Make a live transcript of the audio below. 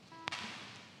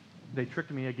they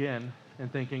tricked me again in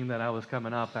thinking that I was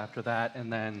coming up after that,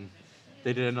 and then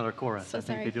they did another chorus. So I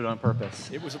think sorry. they did it on purpose.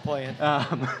 It was a plan.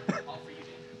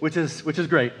 Which is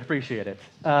great. Appreciate it.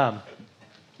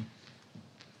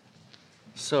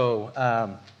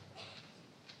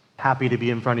 Happy to be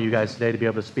in front of you guys today to be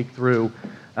able to speak through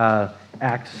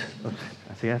Acts. Oops,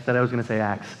 I said I was going to say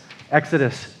Acts.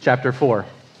 Exodus chapter 4.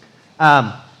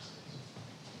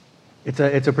 It's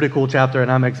a pretty cool chapter,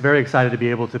 and I'm very excited to be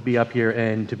able to be up here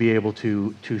and to be able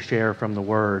to share from the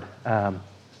Word.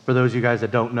 For those of you guys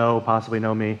that don't know, possibly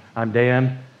know me, I'm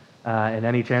Dan, and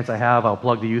any chance I have, I'll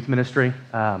plug the youth ministry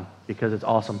because it's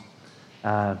awesome.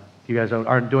 If you guys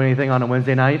aren't doing anything on a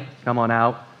Wednesday night, come on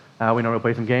out. We normally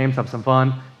play some games, have some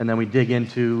fun, and then we dig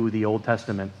into the Old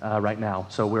Testament right now.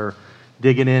 So we're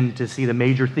digging in to see the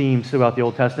major themes throughout the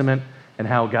Old Testament and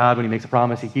how God, when He makes a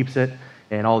promise, He keeps it,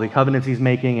 and all the covenants He's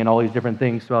making and all these different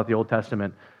things throughout the Old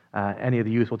Testament. Any of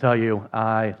the youth will tell you,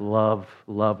 I love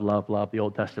the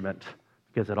Old Testament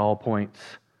because it all points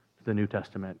to the New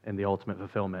Testament and the ultimate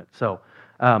fulfillment. So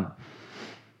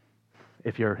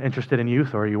if you're interested in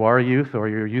youth, or you are a youth, or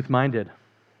you're youth-minded,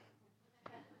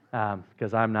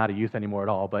 because I'm not a youth anymore at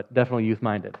all, but definitely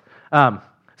youth-minded.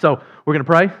 So we're going to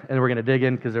pray, and we're going to dig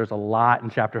in because there's a lot in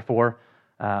chapter 4.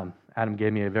 Adam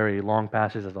gave me a very long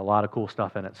passage. There's a lot of cool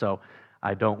stuff in it, so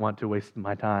I don't want to waste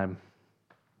my time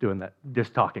doing that,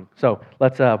 just talking. So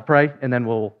let's pray, and then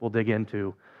we'll dig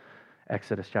into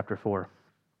Exodus chapter 4.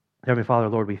 Heavenly Father,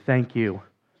 Lord, we thank You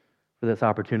for this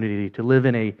opportunity to live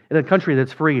in a country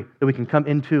that's free, that we can come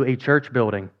into a church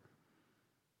building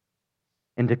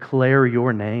and declare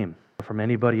Your name from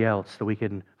anybody else, so we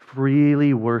can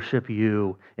freely worship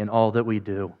You in all that we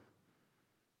do.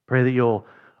 Pray that You'll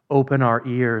open our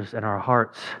ears and our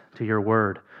hearts to Your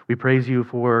word. We praise You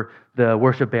for the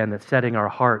worship band that's setting our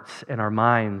hearts and our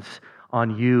minds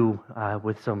on You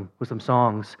with some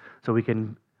songs, so we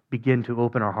can begin to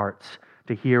open our hearts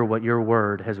to hear what Your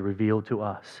word has revealed to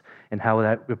us and how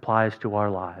that applies to our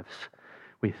lives.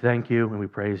 We thank You and we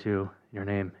praise You. In Your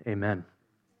name, amen.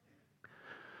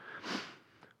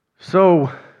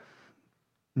 So,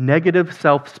 negative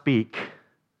self-speak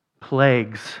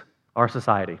plagues our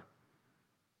society.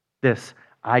 This,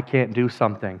 I can't do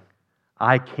something.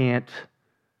 I can't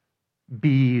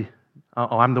be,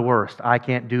 I'm the worst. I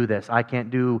can't do this. I can't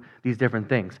do these different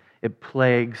things. It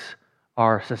plagues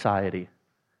our society.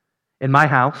 In my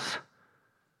house,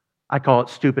 I call it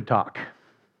stupid talk.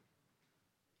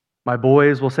 My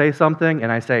boys will say something,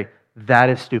 and I say, that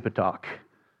is stupid talk,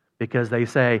 because they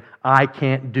say, I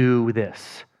can't do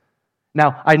this.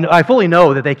 Now, I fully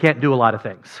know that they can't do a lot of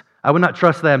things. I would not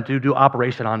trust them to do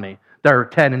operation on me. They're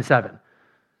 10 and 7.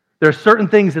 There are certain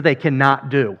things that they cannot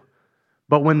do.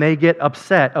 But when they get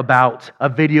upset about a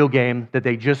video game that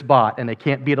they just bought and they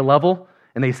can't beat a level,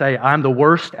 and they say, I'm the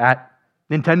worst at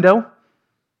Nintendo,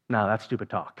 no, that's stupid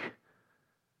talk.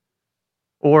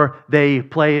 Or they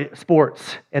play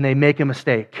sports and they make a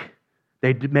mistake.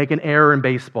 They make an error in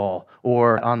baseball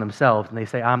or on themselves, and they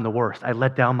say, I'm the worst. I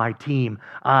let down my team.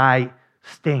 I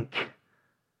stink.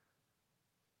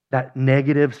 That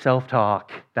negative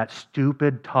self-talk, that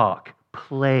stupid talk,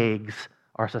 plagues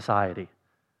our society.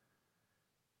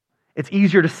 It's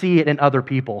easier to see it in other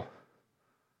people.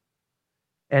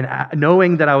 And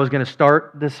knowing that I was going to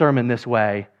start this sermon this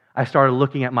way, I started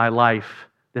looking at my life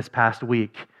this past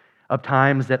week of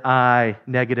times that I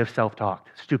negative self-talked,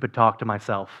 stupid talk to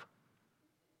myself.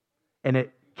 And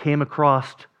it came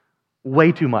across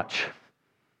way too much.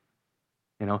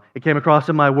 It came across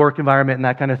in my work environment and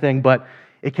that kind of thing, but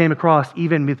it came across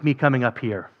even with me coming up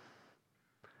here.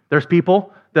 There's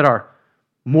people that are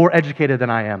more educated than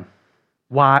I am.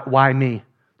 Why me?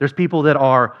 There's people that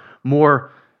are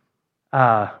more,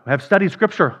 have studied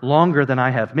Scripture longer than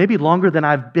I have, maybe longer than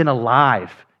I've been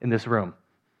alive in this room.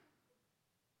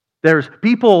 There's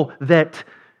people that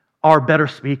are better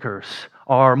speakers,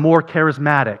 are more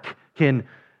charismatic, can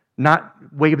not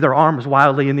wave their arms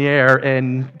wildly in the air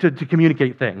and to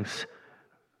communicate things.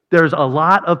 There's a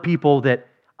lot of people that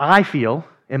I feel,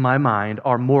 in my mind,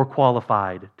 are more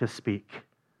qualified to speak.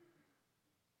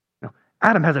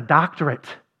 Adam has a doctorate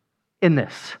in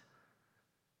this.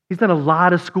 He's done a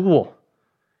lot of school.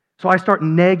 So I start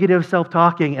negative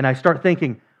self-talking and I start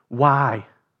thinking, why?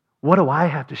 What do I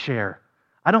have to share?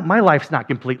 My life's not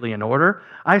completely in order.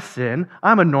 I sin.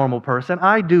 I'm a normal person.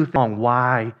 I do things wrong.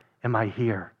 Why am I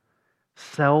here?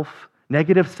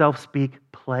 Negative self-speak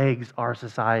plagues our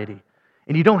society.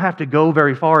 And you don't have to go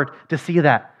very far to see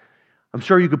that. I'm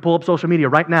sure you could pull up social media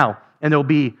right now, and there'll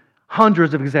be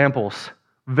hundreds of examples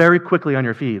very quickly on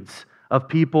your feeds of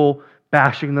people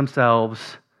bashing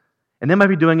themselves. And they might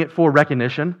be doing it for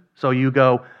recognition. So you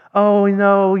go, oh,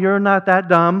 no, you're not that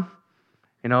dumb.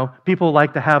 People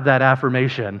like to have that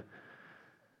affirmation.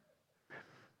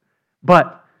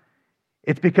 But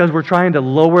it's because we're trying to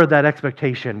lower that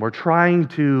expectation. We're trying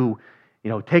to,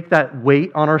 take that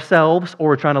weight on ourselves, or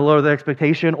we're trying to lower the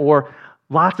expectation, or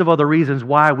lots of other reasons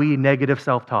why we negative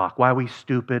self-talk, why we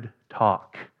stupid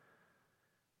talk.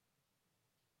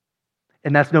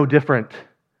 And that's no different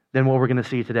than what we're going to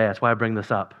see today. That's why I bring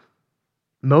this up.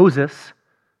 Moses,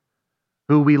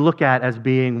 who we look at as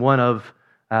being one of,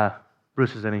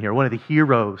 Bruce is in here, one of the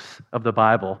heroes of the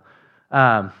Bible.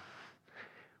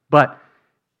 But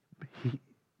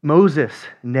Moses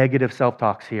negative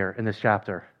self-talks here in this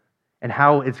chapter, and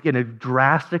how it's going to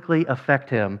drastically affect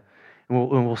him.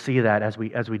 And we'll see that as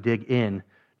we dig in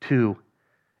to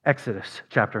Exodus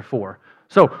chapter 4.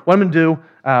 So what I'm going to do,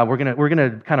 we're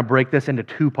going to kind of break this into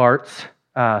two parts,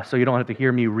 so you don't have to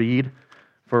hear me read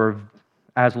for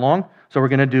as long. So we're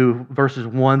going to do verses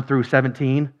 1 through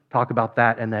 17, talk about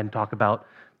that, and then talk about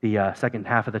the second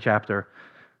half of the chapter.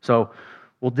 So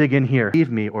we'll dig in here.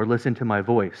 Leave me or listen to my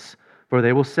voice, for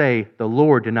they will say, the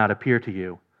Lord did not appear to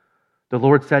you. The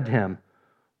Lord said to him,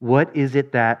 what is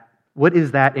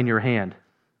that in your hand?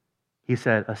 He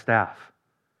said, a staff.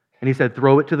 And he said,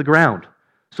 throw it to the ground.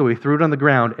 So he threw it on the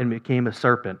ground and it became a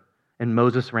serpent, and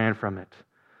Moses ran from it.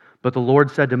 But the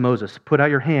Lord said to Moses, put out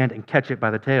your hand and catch it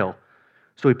by the tail.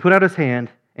 So he put out his hand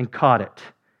and caught it,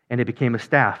 and it became a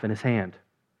staff in his hand,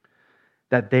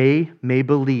 that they may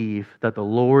believe that the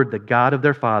Lord, the God of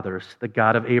their fathers, the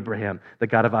God of Abraham, the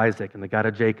God of Isaac, and the God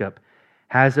of Jacob,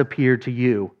 has appeared to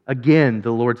you. Again,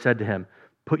 the Lord said to him,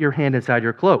 put your hand inside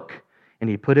your cloak. And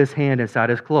he put his hand inside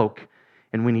his cloak,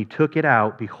 and when he took it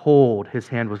out, behold, his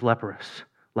hand was leprous,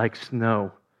 like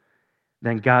snow.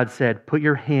 Then God said, put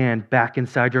your hand back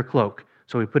inside your cloak.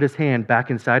 So he put his hand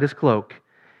back inside his cloak,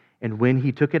 and when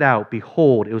he took it out,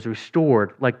 behold, it was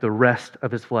restored like the rest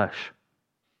of his flesh.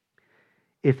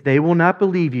 If they will not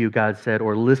believe you, God said,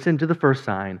 or listen to the first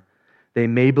sign, they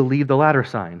may believe the latter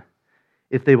sign.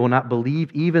 If they will not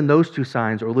believe even those two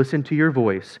signs or listen to your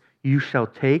voice, you shall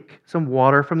take some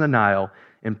water from the Nile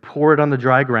and pour it on the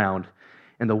dry ground,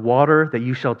 and the water that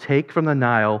you shall take from the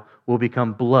Nile will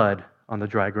become blood on the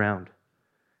dry ground.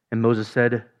 And Moses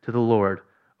said to the Lord,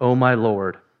 O my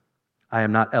Lord, I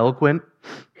am not eloquent,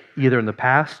 either in the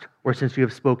past or since you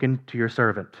have spoken to your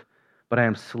servant, but I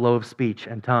am slow of speech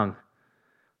and tongue.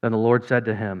 Then the Lord said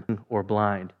to him, or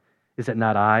blind, is it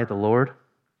not I, the Lord?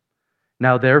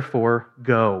 Now therefore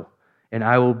go, and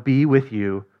I will be with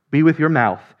your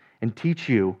mouth, and teach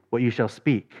you what you shall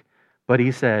speak. But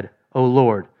he said, O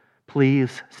Lord,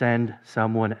 please send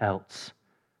someone else.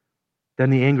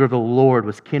 Then the anger of the Lord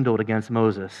was kindled against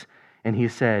Moses, and he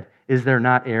said, is there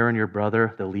not Aaron your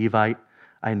brother, the Levite?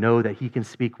 I know that he can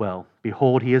speak well.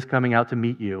 Behold, he is coming out to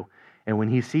meet you, and when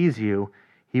he sees you,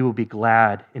 he will be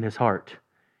glad in his heart.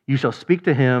 You shall speak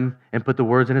to him and put the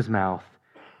words in his mouth,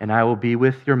 and I will be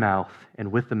with your mouth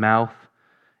and with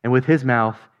his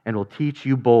mouth, and will teach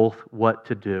you both what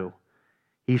to do.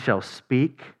 He shall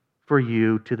speak for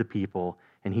you to the people,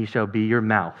 and he shall be your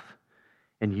mouth,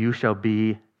 and you shall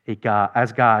be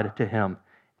as God to him,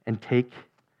 and take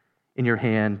in your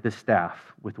hand the staff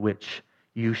with which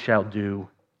you shall do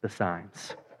the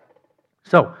signs.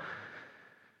 So,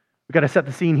 we've got to set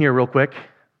the scene here real quick.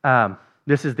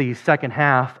 This is the second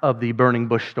half of the burning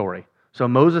bush story. So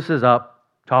Moses is up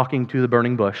talking to the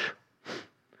burning bush,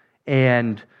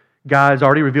 and God's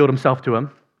already revealed himself to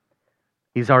him.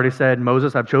 He's already said,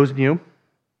 Moses, I've chosen you.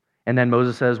 And then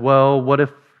Moses says, well,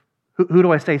 who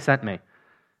do I say sent me?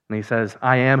 And he says,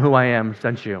 I am who I am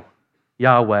sent you.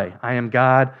 Yahweh, I am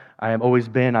God, I have always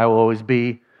been, I will always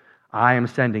be, I am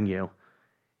sending you.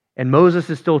 And Moses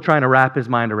is still trying to wrap his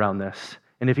mind around this.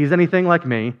 And if he's anything like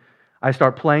me, I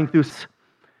start playing through,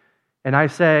 and I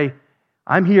say,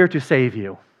 I'm here to save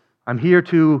you. I'm here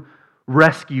to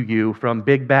rescue you from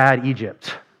big bad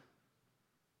Egypt.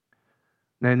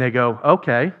 And then they go,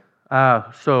 okay,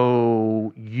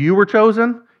 so you were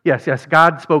chosen? Yes,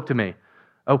 God spoke to me.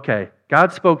 Okay,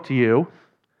 God spoke to you,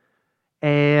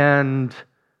 and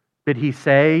did he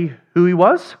say who he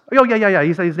was? Oh, yeah.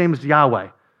 He said his name is Yahweh.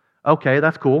 Okay,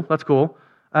 that's cool.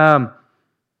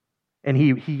 And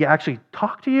he actually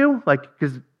talked to you?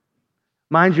 Because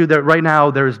mind you, that right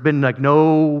now there's been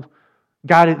no,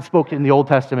 God had spoken in the Old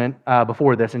Testament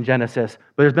before this in Genesis,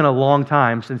 but there's been a long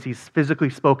time since he's physically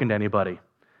spoken to anybody.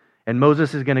 And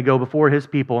Moses is going to go before his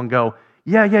people and go,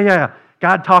 yeah,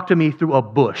 God talked to me through a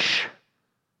bush.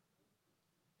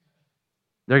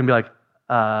 They're going to be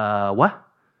like, what?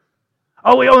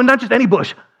 Oh, not just any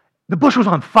bush. The bush was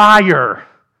on fire.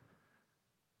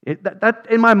 That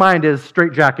in my mind is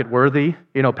straitjacket worthy,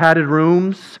 padded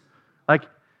rooms. Like,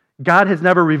 God has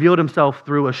never revealed himself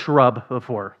through a shrub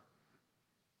before,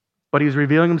 but he's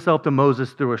revealing himself to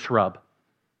Moses through a shrub,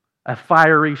 a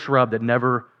fiery shrub that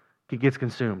never gets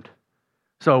consumed.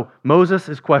 So Moses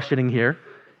is questioning here,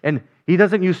 and he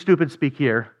doesn't use stupid speak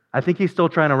here. I think he's still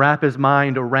trying to wrap his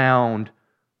mind around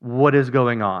what is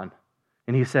going on.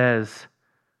 And he says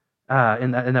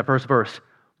in that first verse,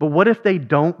 but what if they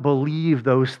don't believe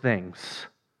those things?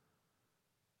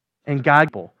 And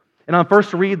on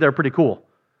first read, they're pretty cool,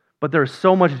 but they're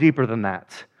so much deeper than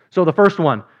that. So the first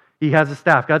one, he has a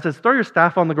staff. God says, throw your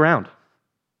staff on the ground.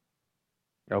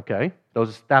 Okay, throws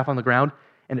a staff on the ground,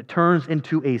 and it turns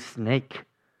into a snake.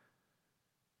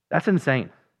 That's insane.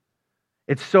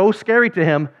 It's so scary to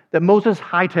him that Moses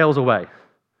hightails away,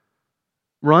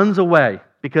 runs away,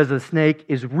 because the snake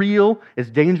is real, it's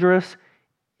dangerous,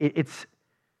 it's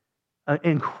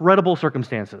incredible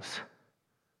circumstances.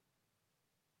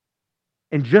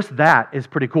 And just that is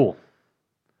pretty cool.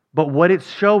 But what it's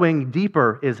showing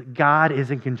deeper is God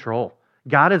is in control.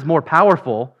 God is more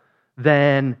powerful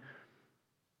than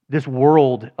this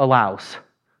world allows.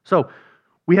 So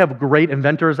we have great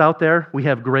inventors out there. We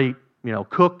have great,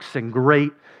 cooks and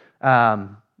great,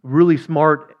 really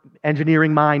smart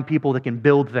engineering mind people that can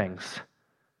build things.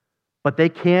 But they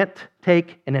can't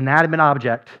take an inanimate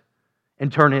object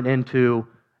and turn it into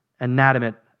an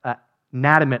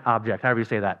inanimate object, however you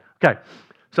say that. Okay,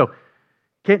 so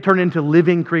can't turn it into a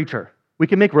living creature. We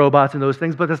can make robots and those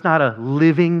things, but it's not a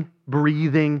living,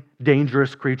 breathing,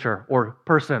 dangerous creature or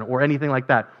person or anything like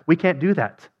that. We can't do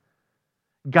that.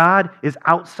 God is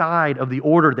outside of the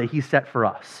order that he set for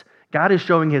us. God is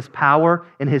showing his power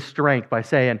and his strength by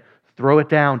saying, throw it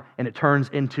down, and it turns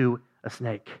into a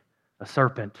snake, a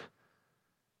serpent.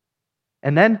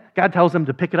 And then God tells him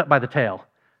to pick it up by the tail.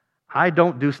 I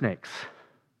don't do snakes,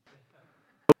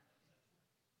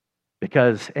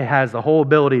 because it has the whole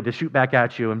ability to shoot back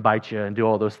at you and bite you and do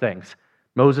all those things.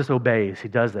 Moses obeys. He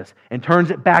does this and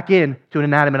turns it back into an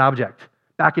inanimate object,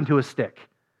 back into a stick.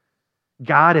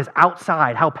 God is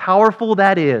outside. How powerful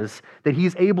that is, that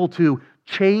he's able to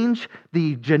change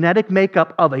the genetic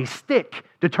makeup of a stick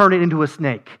to turn it into a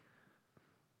snake.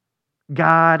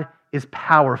 God is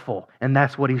powerful, and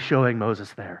that's what he's showing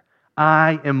Moses there.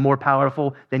 I am more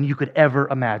powerful than you could ever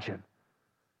imagine.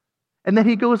 And then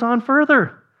he goes on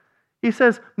further. He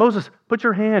says, Moses, put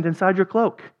your hand inside your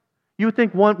cloak. You would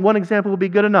think one example would be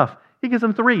good enough. He gives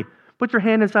him 3. Put your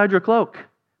hand inside your cloak.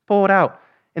 Pull it out,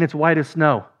 and it's white as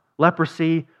snow.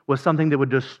 Leprosy was something that would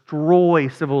destroy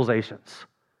civilizations.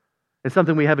 It's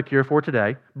something we have a cure for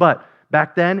today, but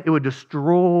back then it would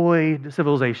destroy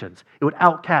civilizations. It would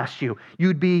outcast you.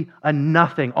 You'd be a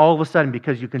nothing all of a sudden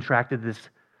because you contracted this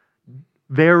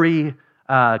very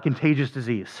contagious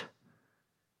disease.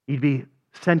 You'd be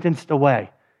sentenced away.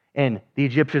 And the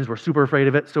Egyptians were super afraid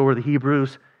of it, so were the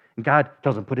Hebrews. And God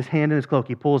tells him, put his hand in his cloak.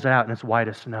 He pulls it out, and it's white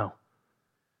as snow.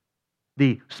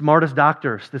 The smartest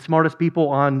doctors, the smartest people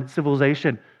on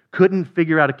civilization couldn't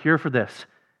figure out a cure for this.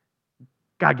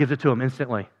 God gives it to him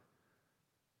instantly.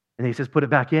 And he says, put it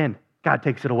back in. God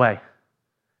takes it away.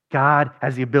 God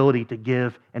has the ability to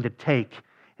give and to take.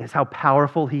 It's how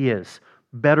powerful he is.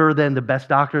 Better than the best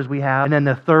doctors we have. And then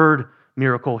the third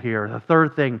miracle here, the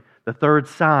third thing, the third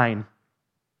sign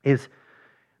is,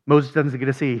 Moses doesn't get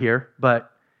to see it here,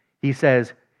 but he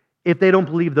says, if they don't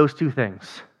believe those 2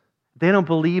 things, if they don't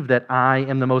believe that I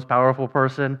am the most powerful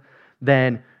person,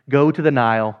 then go to the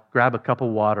Nile, grab a cup of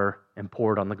water, and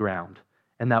pour it on the ground.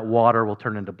 And that water will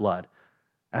turn into blood.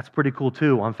 That's pretty cool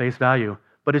too on face value,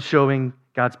 but it's showing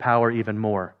God's power even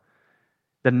more.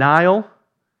 The Nile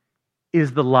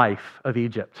is the life of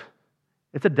Egypt.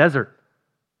 It's a desert.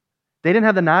 They didn't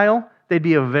have the Nile, they'd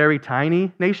be a very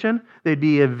tiny nation. They'd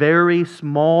be a very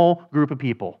small group of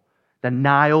people. The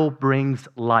Nile brings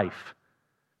life.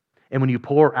 And when you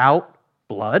pour out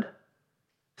blood,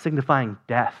 signifying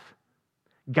death,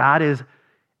 God is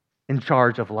in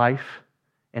charge of life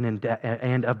and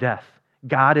of death.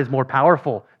 God is more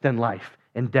powerful than life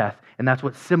and death, and that's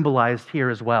what's symbolized here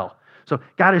as well. So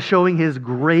God is showing his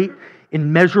great,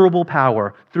 immeasurable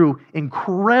power through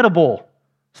incredible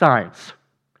signs.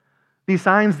 These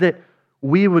signs that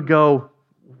we would go,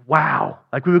 wow.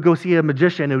 Like we would go see a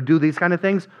magician who would do these kind of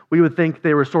things. We would think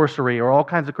they were sorcery or all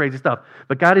kinds of crazy stuff.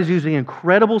 But God is using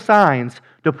incredible signs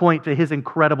to point to his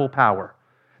incredible power.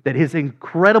 That his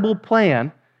incredible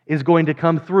plan is going to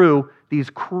come through these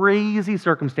crazy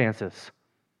circumstances.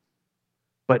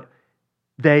 But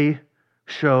they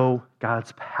show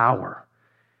God's power.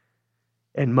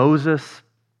 And Moses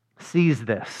sees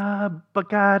this. But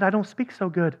God, I don't speak so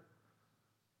good.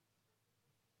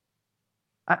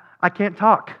 I can't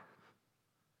talk.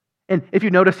 And if you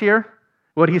notice here,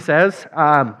 what he says,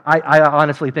 I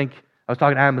honestly think, I was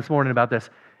talking to Adam this morning about this,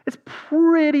 it's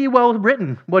pretty well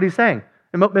written, what he's saying.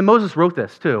 And Moses wrote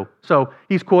this too. So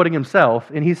he's quoting himself,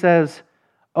 and he says,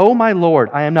 "Oh my Lord,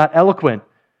 I am not eloquent,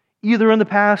 either in the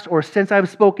past or since you have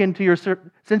spoken to your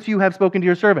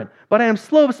servant, but I am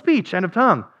slow of speech and of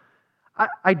tongue."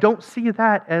 I don't see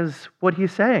that as what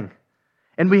he's saying.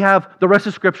 And we have the rest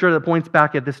of Scripture that points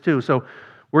back at this too. So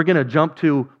we're going to jump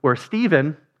to where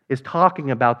Stephen is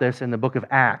talking about this in the book of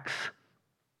Acts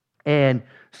and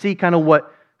see kind of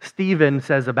what Stephen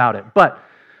says about it. But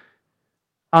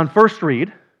on first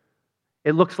read,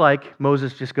 it looks like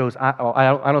Moses just goes,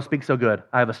 I don't speak so good.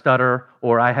 I have a stutter,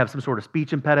 or I have some sort of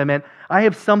speech impediment. I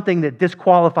have something that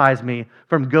disqualifies me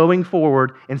from going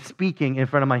forward and speaking in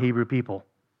front of my Hebrew people.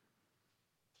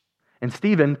 And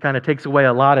Stephen kind of takes away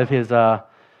a lot of his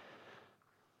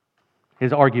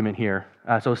argument here.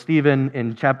 So Stephen,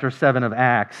 in chapter 7 of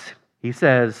Acts, he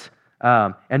says,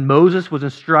 "And Moses was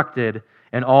instructed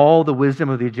in all the wisdom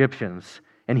of the Egyptians,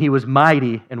 and he was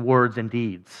mighty in words and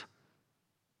deeds."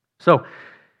 So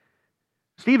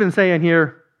Stephen's saying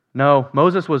here, no,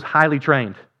 Moses was highly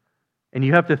trained. And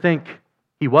you have to think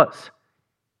he was.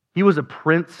 He was a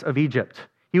prince of Egypt.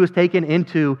 He was taken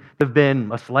into, have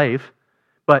been a slave,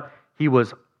 but he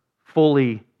was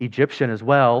fully Egyptian as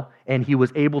well, and he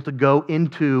was able to go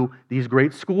into these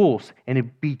great schools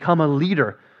and become a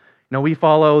leader. You know, we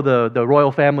follow the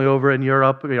royal family over in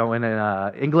Europe, in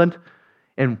England,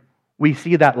 and we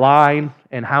see that line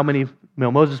and how many,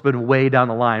 Moses has been way down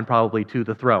the line probably to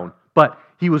the throne, but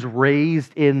he was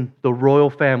raised in the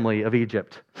royal family of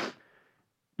Egypt,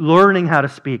 learning how to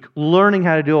speak, learning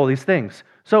how to do all these things.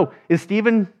 So is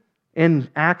Stephen in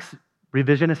Acts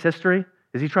revisionist history?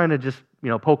 Is he trying to just,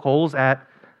 poke holes at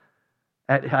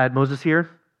Moses here?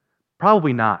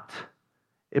 Probably not.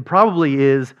 It probably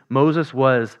is Moses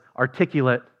was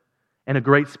articulate and a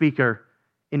great speaker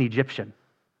in Egyptian.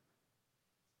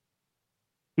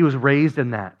 He was raised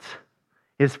in that.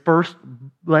 His first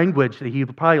language that he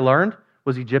probably learned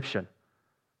was Egyptian.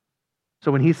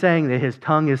 So when he's saying that his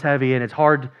tongue is heavy and it's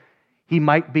hard, he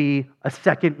might be a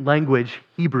second language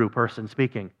Hebrew person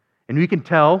speaking. And we can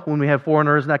tell when we have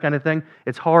foreigners and that kind of thing,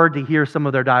 it's hard to hear some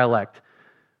of their dialect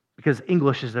because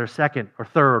English is their second or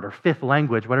third or fifth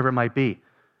language, whatever it might be.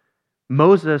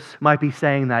 Moses might be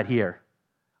saying that here.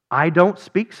 I don't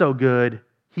speak so good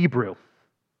Hebrew.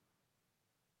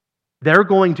 They're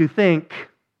going to think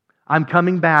I'm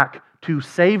coming back to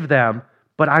save them,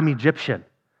 but I'm Egyptian.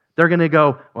 They're going to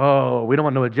go, "Oh, we don't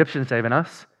want no Egyptian saving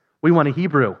us. We want a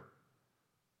Hebrew."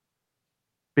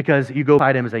 Because you go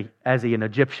find him as an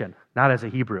Egyptian, not as a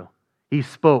Hebrew. He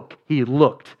spoke, he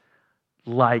looked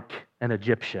like an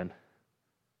Egyptian.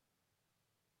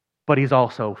 But he's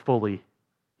also fully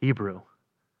Hebrew.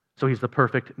 So he's the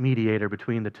perfect mediator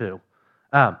between the two.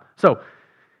 So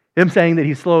him saying that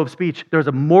he's slow of speech, there's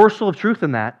a morsel of truth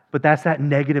in that, but that's that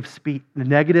negative speech, the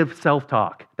negative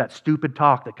self-talk, that stupid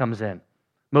talk that comes in.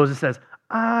 Moses says,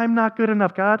 "I'm not good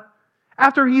enough, God."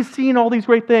 After he's seen all these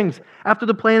great things, after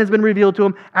the plan has been revealed to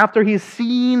him, after he's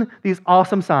seen these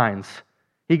awesome signs,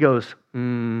 he goes,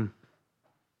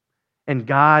 And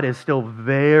God is still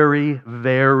very,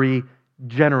 very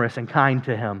generous and kind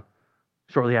to him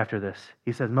shortly after this.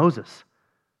 He says, "Moses,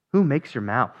 who makes your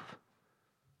mouth?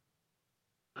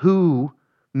 Who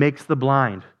makes the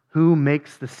blind? Who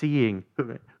makes the seeing?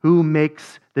 Who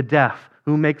makes the deaf?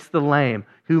 Who makes the lame?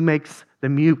 Who makes the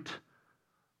mute?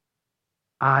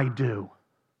 I do."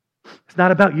 It's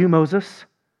not about you, Moses.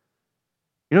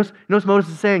 You know what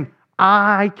Moses is saying?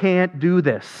 I can't do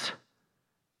this.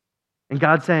 And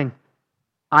God's saying,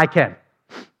 I can.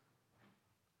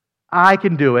 I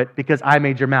can do it because I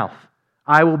made your mouth.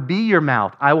 I will be your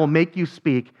mouth. I will make you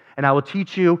speak, and I will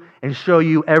teach you and show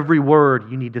you every word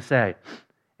you need to say.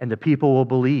 And the people will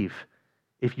believe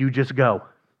if you just go.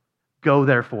 Go,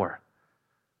 therefore.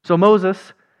 So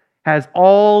Moses has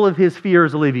all of his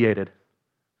fears alleviated.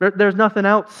 There's nothing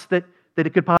else that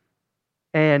it could possibly.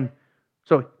 And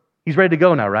so he's ready to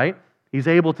go now, right? He's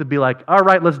able to be like, all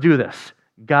right, let's do this.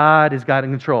 God is God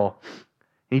in control.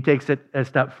 And he takes it a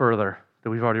step further that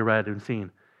we've already read and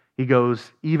seen. He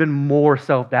goes even more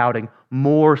self-doubting,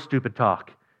 more stupid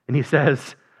talk. And he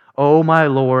says, "Oh my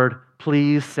Lord,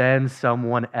 please send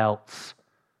someone else.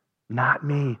 Not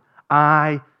me.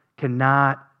 I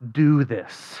cannot do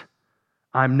this.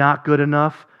 I'm not good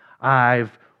enough.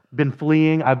 I've been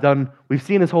fleeing. We've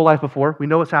seen his whole life before. We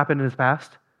know what's happened in his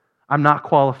past. I'm not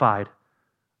qualified.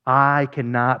 I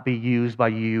cannot be used by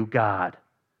you, God."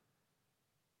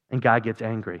 And God gets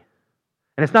angry.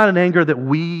 And it's not an anger that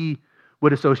we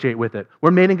would associate with it.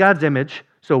 We're made in God's image,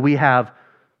 So we have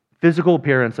physical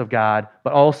appearance of God,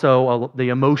 but also the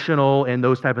emotional and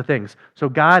those type of things. So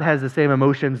God has the same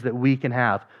emotions that we can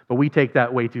have, but we take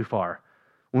that way too far.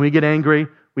 When we get angry,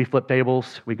 we flip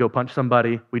tables, we go punch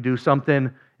somebody, we do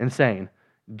something insane.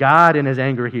 God in his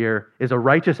anger here is a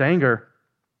righteous anger.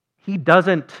 He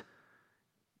doesn't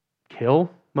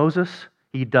kill Moses.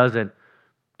 He doesn't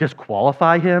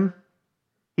disqualify him.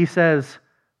 He says,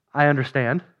 I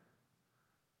understand.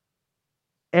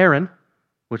 Aaron,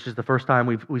 which is the first time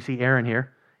we see Aaron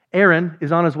here, Aaron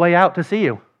is on his way out to see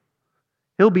you.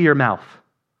 He'll be your mouth.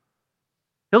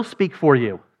 He'll speak for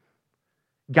you.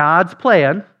 God's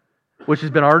plan, which has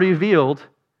been already revealed,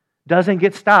 doesn't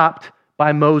get stopped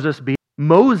by Moses.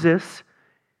 Moses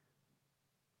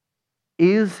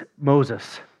is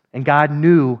Moses, and God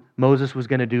knew Moses was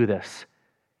going to do this.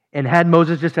 And had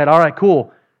Moses just said, all right,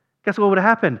 cool, guess what would have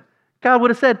happened? God would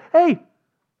have said, hey,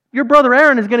 your brother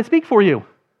Aaron is going to speak for you.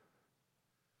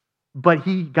 But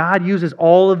God uses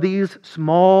all of these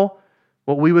small,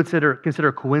 what we would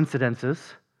consider coincidences,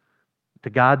 to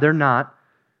God they're not,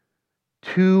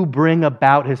 to bring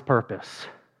about his purpose.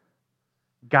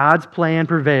 God's plan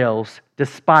prevails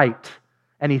despite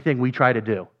anything we try to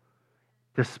do,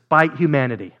 despite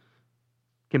humanity,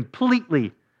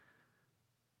 completely.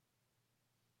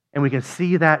 And we can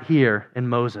see that here in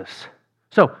Moses.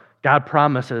 So God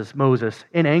promises Moses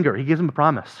in anger. He gives him a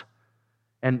promise.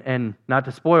 And not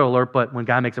to spoil alert, but when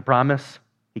God makes a promise,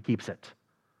 he keeps it.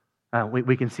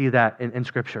 We can see that in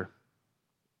Scripture.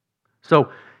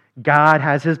 So God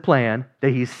has his plan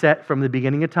that he's set from the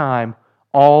beginning of time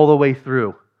all the way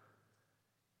through.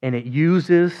 And it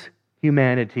uses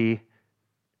humanity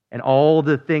and all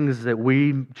the things that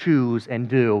we choose and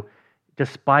do,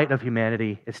 despite of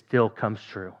humanity, it still comes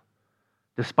true.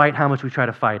 Despite how much we try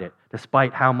to fight it,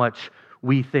 despite how much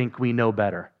we think we know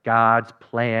better, God's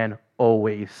plan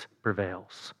always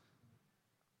prevails.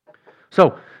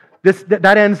 So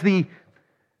that ends the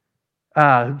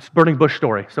burning bush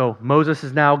story. So Moses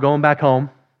is now going back home,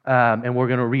 and we're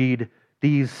going to read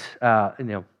these,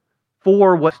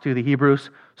 4 what's to the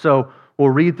Hebrews. So we'll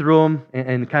read through them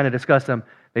and kind of discuss them.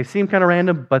 They seem kind of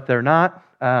random, but they're not.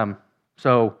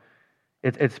 So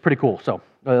it's pretty cool. So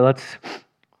let's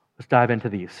dive into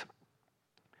these.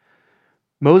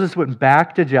 Moses went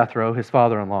back to Jethro, his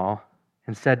father-in-law,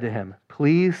 and said to him,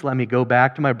 please let me go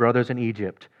back to my brothers in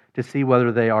Egypt to see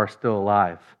whether they are still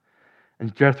alive.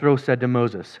 And Jethro said to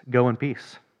Moses, go in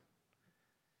peace.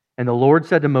 And the Lord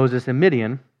said to Moses in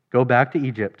Midian, go back to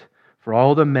Egypt, for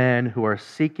all the men who are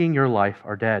seeking your life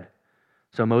are dead.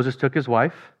 So Moses took his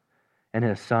wife and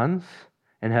his sons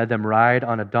and had them ride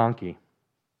on a donkey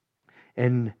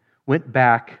and went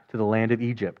back to the land of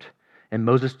Egypt. And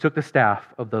Moses took the staff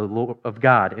of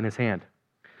God in his hand.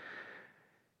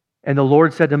 And the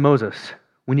Lord said to Moses,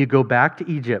 when you go back to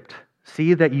Egypt,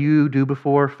 see that you do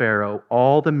before Pharaoh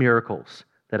all the miracles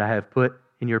that I have put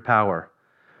in your power.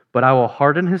 But I will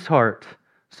harden his heart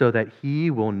so that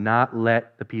he will not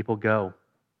let the people go.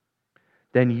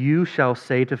 Then you shall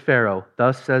say to Pharaoh,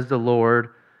 thus says the Lord,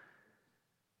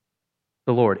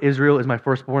 Israel is my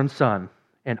firstborn son,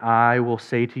 and I will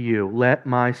say to you, let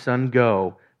my son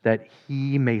go, that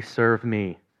he may serve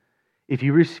me. If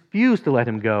you refuse to let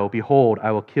him go, behold,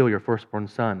 I will kill your firstborn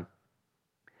son.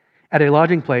 At a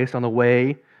lodging place on the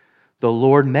way, the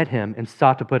Lord met him and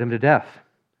sought to put him to death.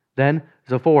 Then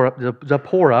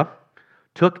Zipporah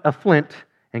took a flint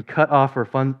and cut off her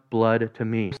son's blood to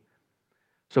me.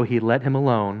 So he let him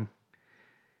alone.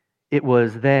 It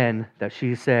was then that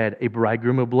she said, a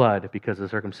bridegroom of blood, because of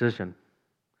circumcision.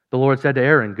 The Lord said to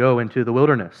Aaron, go into the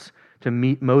wilderness to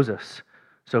meet Moses.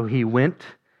 So he went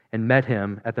and met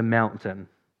him at the mountain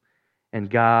of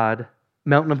God,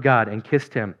 and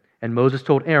kissed him. And Moses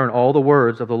told Aaron all the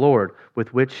words of the Lord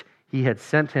with which he had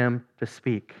sent him to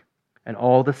speak, and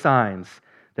all the signs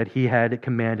that he had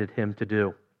commanded him to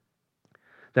do.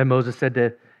 Then Moses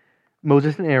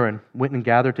and Aaron went and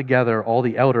gathered together all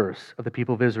the elders of the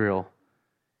people of Israel.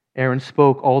 Aaron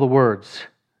spoke all the words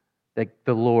that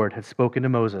the Lord had spoken to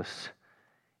Moses,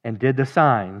 and did the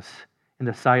signs in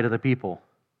the sight of the people.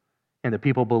 And the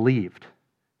people believed.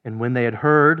 And when they had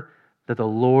heard that the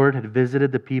Lord had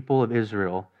visited the people of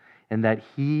Israel, and that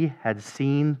he had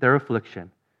seen their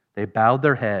affliction, they bowed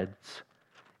their heads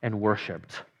and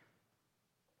worshiped.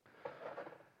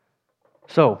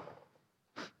 So,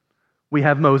 we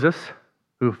have Moses,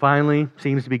 who finally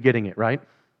seems to be getting it, right?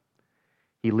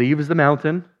 He leaves the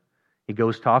mountain, he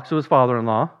goes, talks to his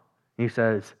father-in-law, and he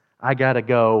says, I got to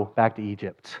go back to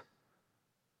Egypt.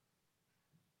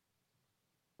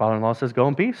 Father-in-law says, go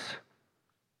in peace,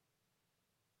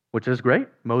 which is great.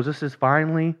 Moses is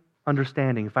finally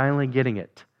understanding, finally getting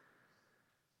it.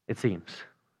 it seems,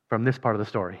 from this part of the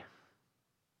story.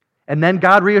 And then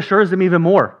God reassures him even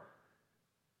more,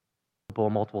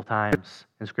 multiple times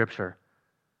in Scripture,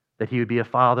 that he would be a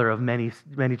father of many,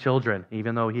 many children,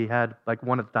 even though he had like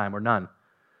one at the time or none.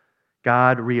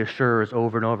 God reassures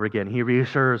over and over again. He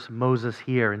reassures Moses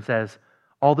here and says,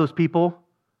 all those people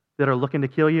that are looking to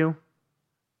kill you,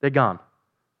 they're gone.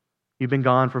 You've been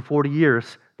gone for 40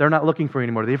 years. They're not looking for you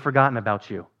anymore. They've forgotten about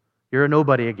you. You're a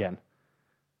nobody again.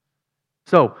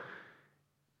 So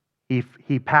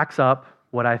he packs up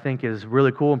what I think is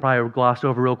really cool and probably glossed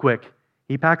over real quick.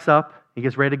 He packs up, he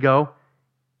gets ready to go,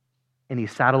 and he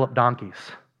saddles up donkeys.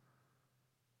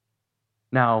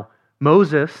 Now,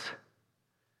 Moses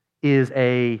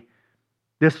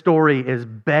this story is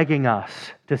begging us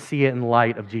to see it in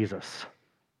light of Jesus.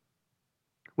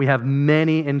 We have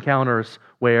many encounters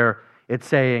where it's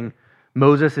saying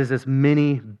Moses is this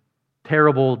mini,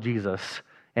 terrible Jesus,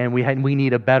 and we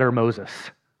need a better Moses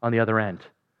on the other end.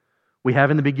 We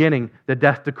have in the beginning the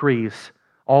death decrees.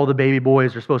 All the baby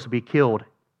boys are supposed to be killed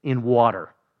in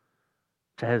water.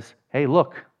 It says, hey,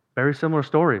 look, very similar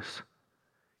stories.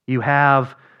 You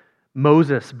have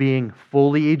Moses being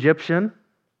fully Egyptian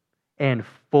and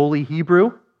fully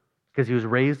Hebrew, because he was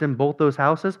raised in both those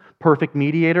houses, perfect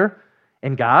mediator,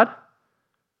 and God.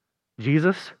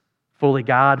 Jesus, fully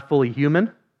God, fully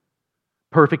human,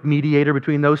 perfect mediator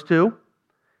between those two.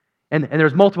 And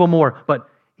there's multiple more, but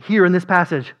here in this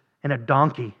passage, and a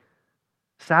donkey,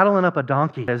 saddling up a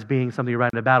donkey as being something you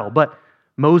ride in a battle. But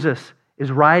Moses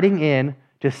is riding in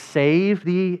to save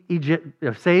the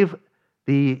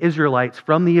Israelites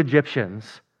from the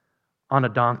Egyptians on a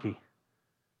donkey.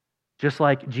 Just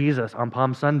like Jesus on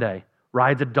Palm Sunday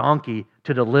rides a donkey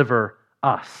to deliver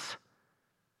us.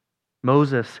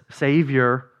 Moses,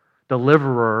 Savior,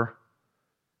 deliverer.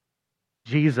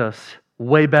 Jesus,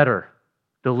 way better.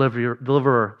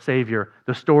 Deliverer, Savior.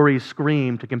 The stories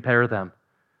scream to compare them.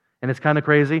 And it's kind of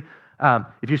crazy.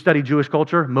 If you study Jewish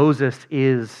culture, Moses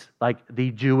is like the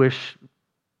Jewish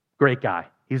great guy.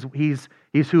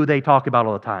 He's who they talk about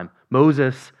all the time.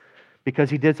 Moses, because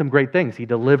he did some great things. He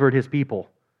delivered his people.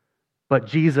 But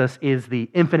Jesus is the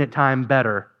infinite time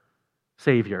better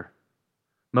Savior.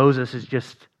 Moses is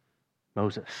just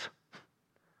Moses.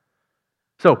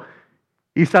 So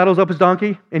he saddles up his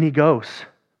donkey and he goes.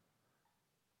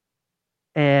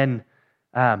 And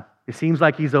it seems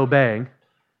like he's obeying.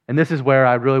 And this is where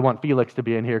I really want Felix to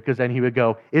be in here, because then he would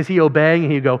go, is he obeying?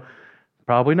 And he'd go,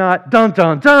 probably not. Dun,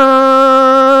 dun,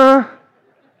 dun!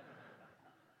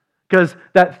 Because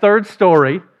that third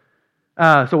story,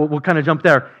 so we'll kind of jump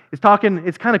there,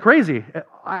 it's kind of crazy.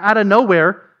 Out of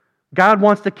nowhere, God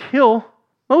wants to kill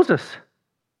Moses.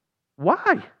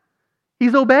 Why?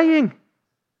 He's obeying.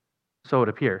 So it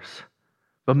appears.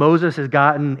 But Moses has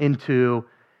gotten into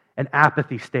an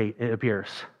apathy state, it appears.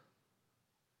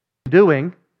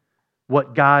 Doing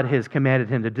what God has commanded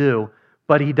him to do,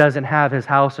 but he doesn't have his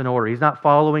house in order. He's not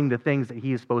following the things that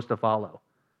he's supposed to follow.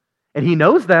 And he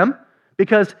knows them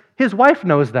because his wife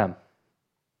knows them.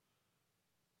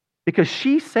 Because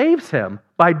she saves him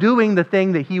by doing the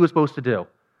thing that he was supposed to do.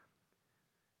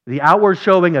 The outward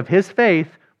showing of his faith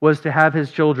was to have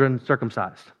his children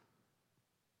circumcised.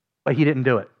 But he didn't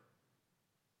do it.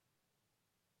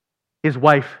 His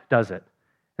wife does it.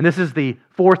 And this is the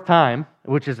fourth time,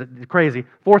 which is crazy,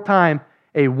 fourth time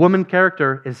a woman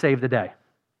character is saved the day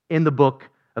in the book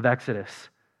of Exodus.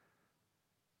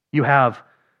 You have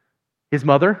his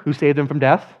mother, who saved him from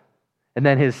death, and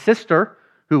then his sister,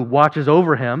 who watches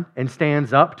over him and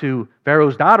stands up to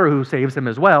Pharaoh's daughter, who saves him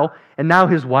as well, and now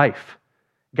his wife.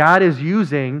 God is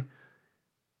using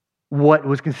what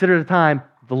was considered at the time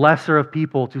the lesser of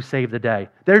people to save the day.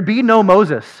 There'd be no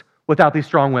Moses without these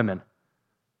strong women.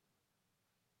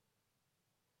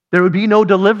 There would be no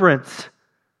deliverance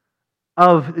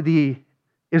of the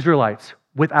Israelites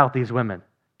without these women.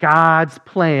 God's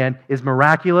plan is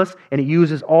miraculous, and it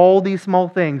uses all these small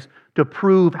things to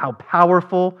prove how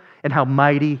powerful and how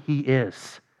mighty he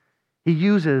is. He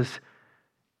uses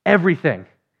everything,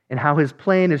 and how his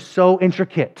plan is so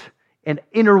intricate and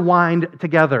intertwined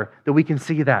together that we can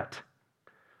see that.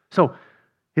 So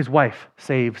his wife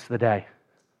saves the day.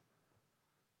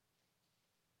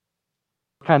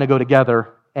 Kind of go together,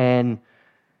 and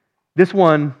this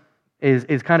one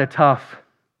is kind of tough.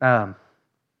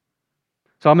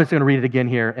 So I'm just going to read it again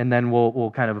here, and then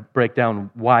we'll kind of break down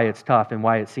why it's tough and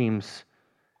why it seems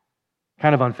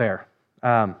kind of unfair.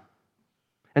 And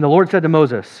the Lord said to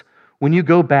Moses, when you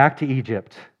go back to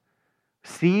Egypt,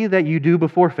 see that you do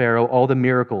before Pharaoh all the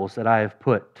miracles that I have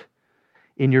put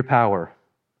in your power,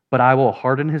 but I will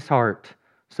harden his heart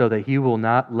so that he will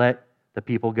not let the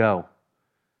people go.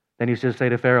 Then he should say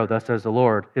to Pharaoh, thus says the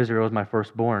Lord, Israel is my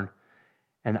firstborn.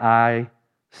 And I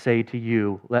say to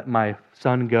you, let my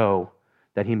son go,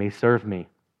 that he may serve me.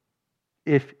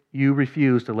 If you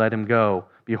refuse to let him go,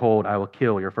 behold, I will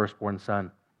kill your firstborn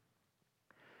son.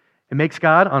 It makes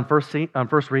God, on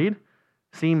first read,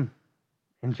 seem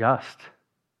unjust,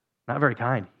 not very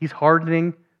kind. He's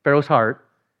hardening Pharaoh's heart.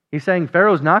 He's saying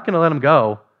Pharaoh's not going to let him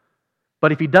go,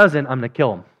 but if he doesn't, I'm going to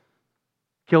kill him.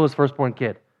 Kill his firstborn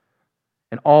kid.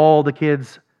 And all the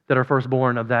kids that are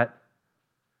firstborn of that.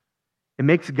 It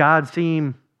makes God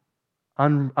seem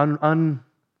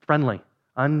unfriendly,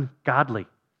 ungodly.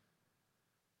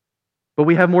 But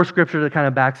we have more scripture that kind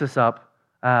of backs this up.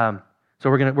 So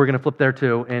we're gonna flip there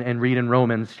too and read in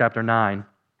Romans chapter 9.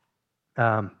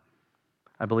 I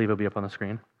believe it'll be up on the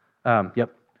screen. Yep.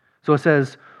 So it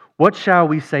says, what shall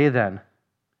we say then?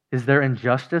 Is there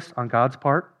injustice on God's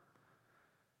part?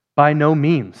 By no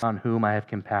means, on whom I have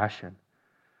compassion.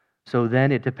 So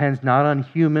then it depends not on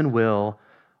human will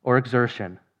or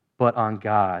exertion, but on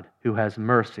God, who has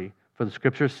mercy. For the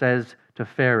scripture says to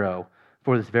Pharaoh,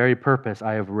 for this very purpose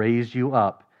I have raised you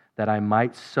up, that I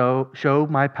might show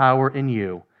my power in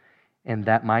you, and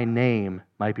that my name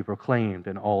might be proclaimed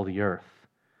in all the earth.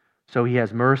 So he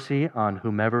has mercy on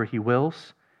whomever he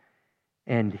wills,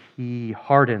 and he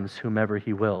hardens whomever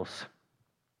he wills.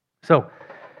 So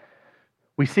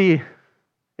we see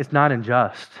it's not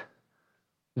unjust.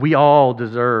 We all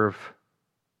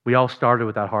started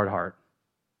with that hard heart.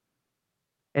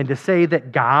 And to say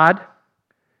that God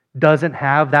doesn't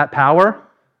have that power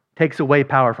takes away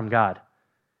power from God.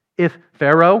 If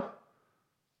Pharaoh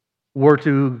were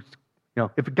to,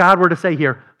 if God were to say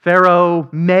here, Pharaoh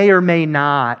may or may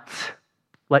not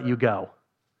let you go,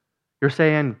 you're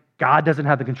saying God doesn't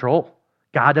have the control.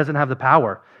 God doesn't have the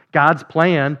power. God's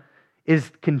plan is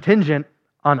contingent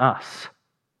on us,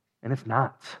 and it's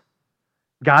not.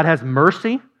 God has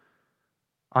mercy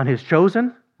on his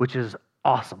chosen, which is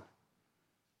awesome.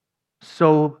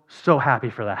 So happy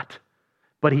for that.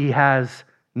 But he has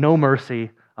no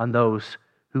mercy on those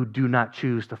who do not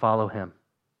choose to follow him.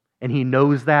 And he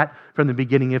knows that from the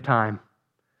beginning of time.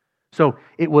 So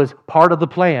it was part of the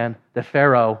plan that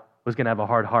Pharaoh was going to have a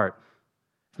hard heart.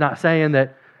 It's not saying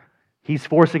that he's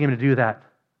forcing him to do that.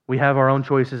 We have our own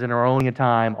choices in our own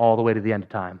time all the way to the end of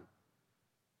time.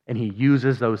 And he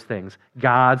uses those things.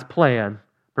 God's plan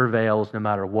prevails no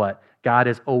matter what. God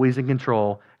is always in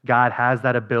control. God has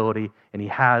that ability, and he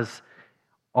has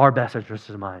our best interests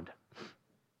in mind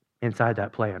inside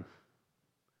that plan.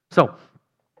 So,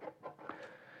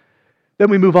 then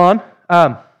we move on,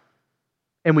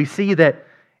 and we see that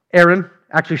Aaron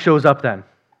actually shows up then.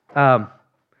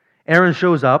 Aaron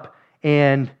shows up,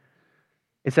 and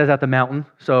it says at the mountain,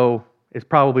 so it's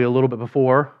probably a little bit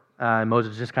before.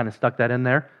 Moses just kind of stuck that in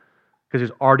there because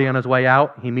he's already on his way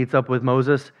out. He meets up with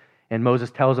Moses, and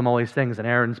Moses tells him all these things, and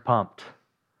Aaron's pumped.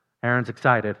 Aaron's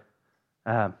excited.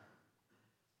 And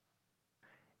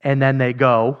then they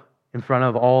go in front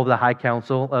of all the high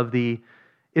council of the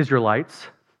Israelites,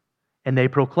 and they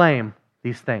proclaim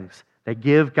these things. They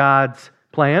give God's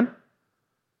plan.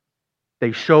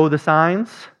 They show the signs,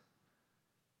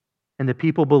 and the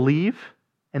people believe,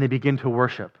 and they begin to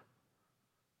worship.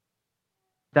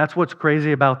 That's what's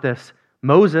crazy about this.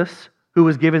 Moses, who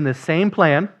was given the same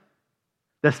plan,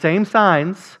 the same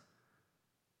signs,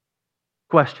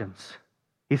 questions.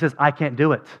 He says, I can't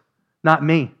do it. Not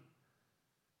me.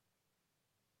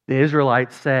 The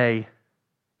Israelites say,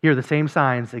 here are the same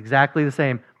signs, exactly the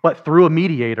same, but through a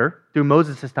mediator, through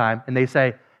Moses' time, and they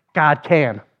say, God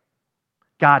can.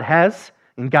 God has,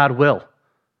 and God will.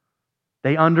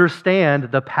 They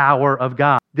understand the power of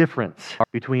God. Difference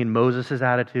between Moses'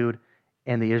 attitude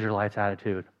and the Israelites'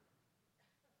 attitude.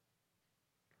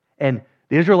 And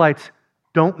the Israelites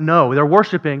don't know. They're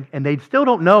worshiping, and they still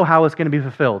don't know how it's going to be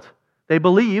fulfilled. They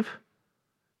believe,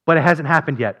 but it hasn't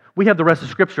happened yet. We have the rest of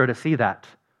Scripture to see that.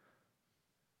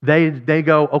 They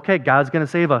go, okay, God's going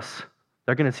to save us.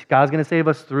 God's going to save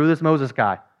us through this Moses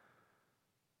guy.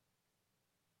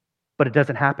 But it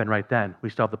doesn't happen right then.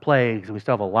 We still have the plagues, and we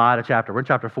still have a lot of chapter. We're in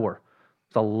chapter 4.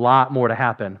 There's a lot more to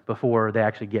happen before they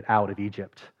actually get out of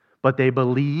Egypt. But they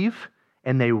believe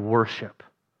and they worship.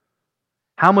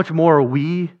 How much more are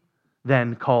we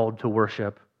then called to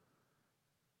worship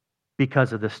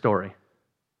because of this story?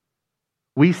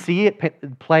 We see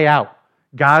it play out.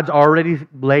 God's already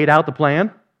laid out the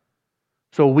plan.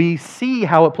 So we see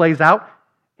how it plays out,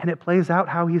 and it plays out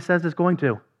how he says it's going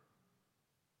to.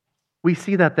 We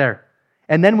see that there.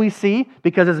 And then we see,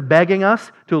 because it's begging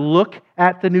us to look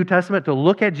at the New Testament, to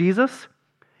look at Jesus,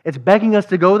 it's begging us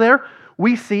to go there,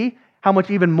 we see how much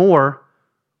even more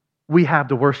we have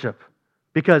to worship.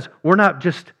 Because we're not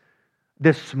just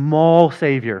this small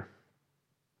Savior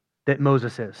that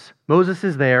Moses is. Moses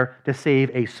is there to save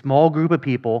a small group of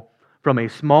people from a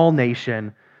small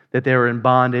nation that they were in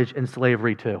bondage and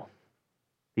slavery to,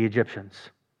 the Egyptians.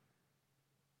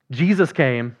 Jesus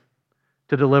came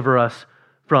to deliver us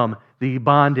from the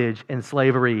bondage and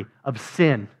slavery of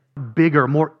sin. Bigger,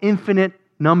 more infinite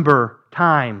number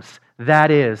times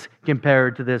that is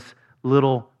compared to this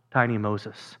little tiny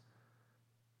Moses.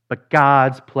 But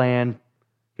God's plan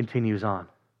continues on.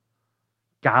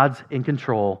 God's in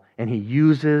control, and He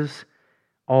uses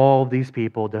all these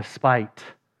people despite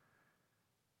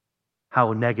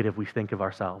how negative we think of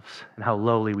ourselves and how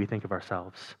lowly we think of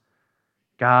ourselves.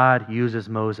 God uses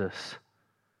Moses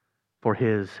for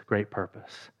His great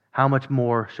purpose. How much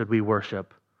more should we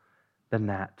worship than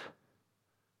that?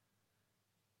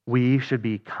 We should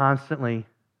be constantly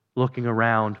looking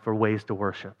around for ways to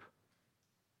worship.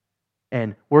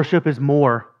 And worship is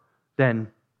more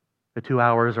than the 2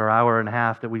 hours or hour and a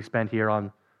half that we spend here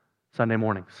on Sunday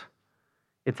mornings.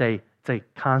 It's a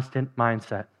constant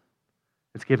mindset.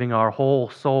 It's giving our whole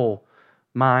soul,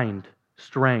 mind,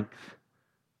 strength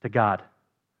to God.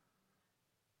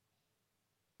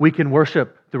 We can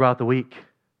worship throughout the week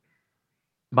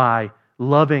by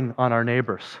loving on our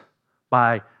neighbors,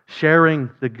 by sharing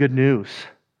the good news,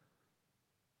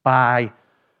 by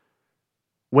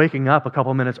waking up a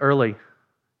couple minutes early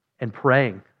and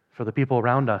praying for the people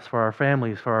around us, for our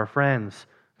families, for our friends,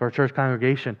 for our church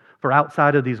congregation, for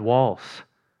outside of these walls.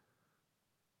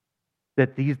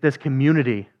 That this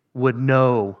community would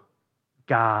know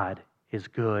God is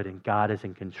good and God is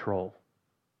in control.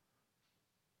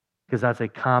 Because that's a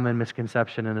common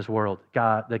misconception in this world.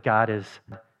 That God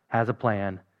has a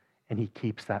plan and He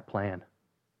keeps that plan.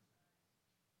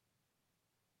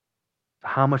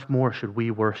 How much more should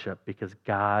we worship? Because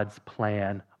God's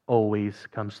plan always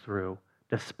comes through,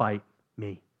 despite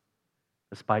me,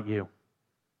 despite you.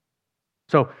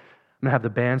 So I'm going to have the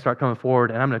band start coming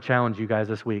forward, and I'm going to challenge you guys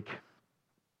this week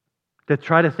to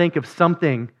try to think of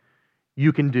something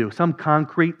you can do, some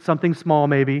concrete, something small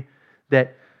maybe,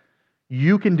 that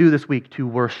you can do this week to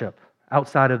worship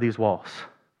outside of these walls.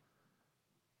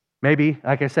 Maybe,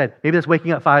 like I said, maybe that's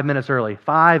waking up 5 minutes early,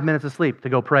 5 minutes of sleep to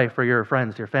go pray for your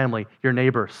friends, your family, your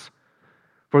neighbors,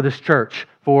 for this church,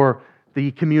 for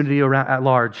the community around at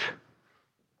large.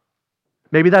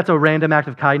 Maybe that's a random act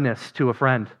of kindness to a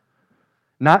friend.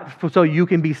 Not so you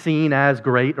can be seen as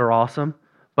great or awesome,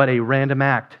 but a random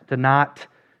act to not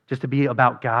just to be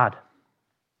about God.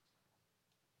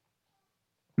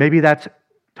 Maybe that's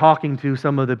talking to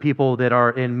some of the people that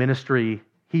are in ministry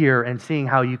here and seeing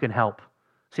how you can help,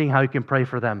 seeing how you can pray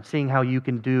for them, seeing how you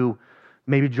can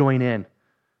maybe join in.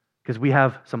 Because we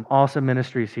have some awesome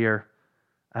ministries here,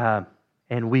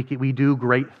 and we do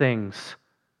great things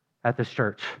at this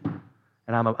church.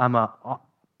 And I'm a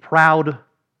proud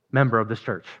member of this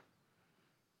church.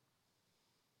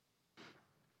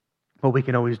 But we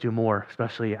can always do more,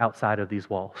 especially outside of these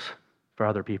walls, for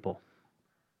other people.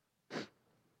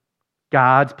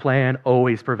 God's plan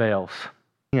always prevails.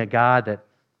 A God that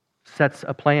sets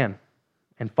a plan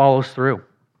and follows through.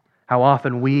 How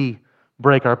often we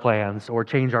break our plans or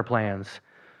change our plans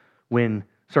when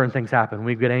certain things happen.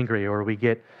 We get angry or we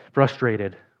get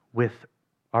frustrated with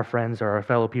our friends or our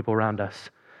fellow people around us,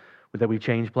 that we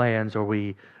change plans or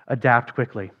we adapt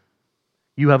quickly.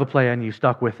 You have a plan, you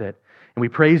stuck with it. And we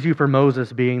praise you for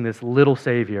Moses being this little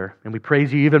Savior. And we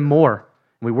praise you even more.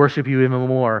 And we worship you even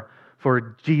more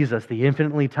for Jesus, the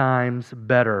infinitely times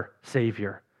better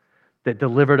Savior that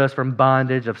delivered us from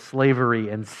bondage of slavery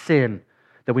and sin,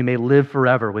 that we may live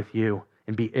forever with you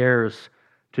and be heirs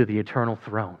to the eternal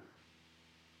throne.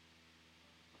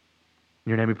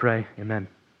 In your name we pray, amen.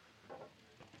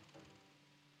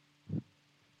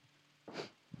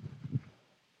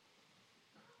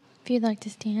 If you'd like to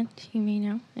stand, you may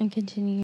now and continue.